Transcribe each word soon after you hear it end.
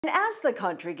And as the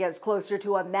country gets closer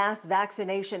to a mass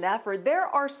vaccination effort, there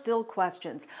are still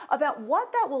questions about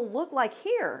what that will look like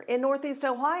here in Northeast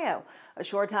Ohio. A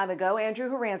short time ago, Andrew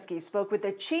Horansky spoke with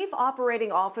the chief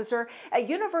operating officer at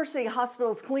University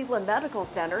Hospital's Cleveland Medical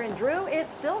Center, and Drew,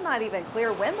 it's still not even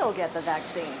clear when they'll get the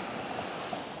vaccine.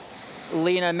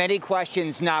 Lena, many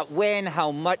questions, not when,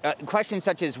 how much, questions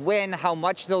such as when, how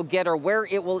much they'll get, or where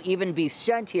it will even be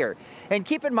sent here. And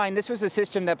keep in mind, this was a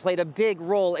system that played a big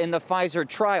role in the Pfizer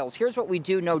trials. Here's what we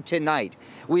do know tonight.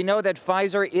 We know that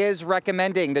Pfizer is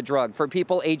recommending the drug for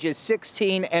people ages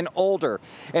 16 and older.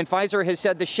 And Pfizer has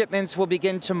said the shipments will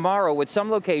begin tomorrow, with some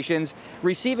locations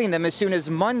receiving them as soon as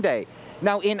Monday.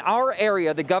 Now, in our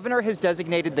area, the governor has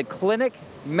designated the Clinic,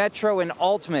 Metro, and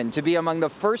Altman to be among the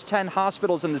first 10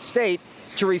 hospitals in the state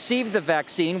to receive the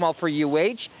vaccine, while for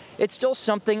UH, it's still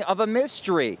something of a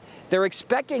mystery. They're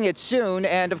expecting it soon,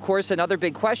 and of course, another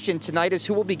big question tonight is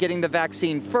who will be getting the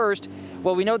vaccine first.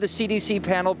 Well, we know the CDC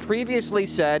panel previously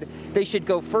said they should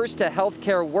go first to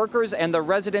healthcare workers and the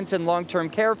residents in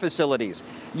long-term care facilities.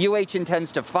 UH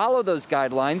intends to follow those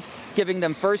guidelines, giving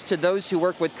them first to those who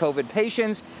work with COVID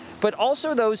patients, but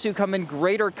also those who come in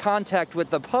greater contact with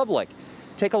the public.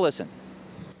 Take a listen.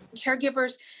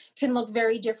 Caregivers can look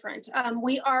very different.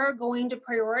 We are going to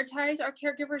prioritize our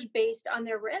caregivers based on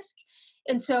their risk.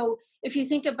 And so if you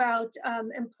think about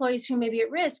employees who may be at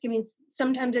risk, I mean,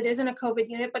 sometimes it isn't a COVID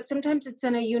unit, but sometimes it's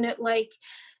in a unit like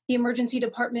the emergency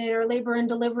department or labor and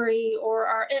delivery or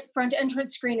our front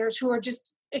entrance screeners who are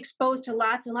just exposed to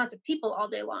lots and lots of people all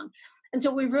day long. And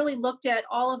so we really looked at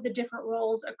all of the different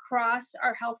roles across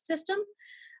our health system,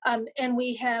 and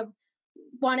we have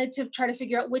wanted to try to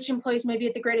figure out which employees may be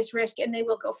at the greatest risk, and they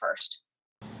will go first.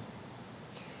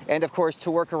 And of course,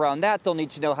 to work around that, they'll need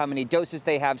to know how many doses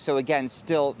they have. So again,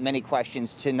 still many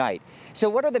questions tonight. So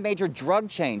what are the major drug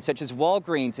chains such as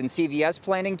Walgreens and CVS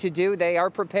planning to do? They are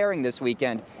preparing this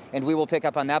weekend, and we will pick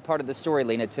up on that part of the story,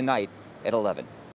 Lena, tonight at 11.